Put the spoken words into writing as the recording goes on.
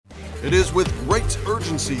It is with great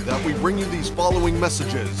urgency that we bring you these following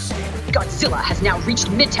messages. Godzilla has now reached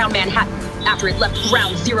Midtown Manhattan after it left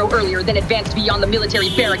Ground Zero earlier, then advanced beyond the military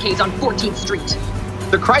barricades on 14th Street.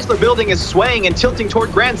 The Chrysler Building is swaying and tilting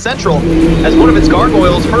toward Grand Central as one of its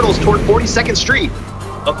gargoyles hurtles toward 42nd Street.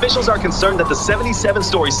 Officials are concerned that the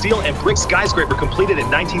 77-story steel and brick skyscraper completed in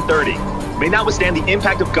 1930 may not withstand the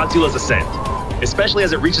impact of Godzilla's ascent, especially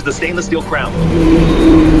as it reaches the stainless steel crown.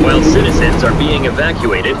 While citizens are being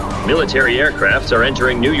evacuated, military aircrafts are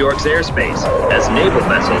entering New York's airspace as naval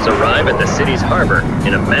vessels arrive at the city's harbor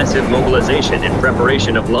in a massive mobilization in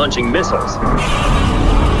preparation of launching missiles.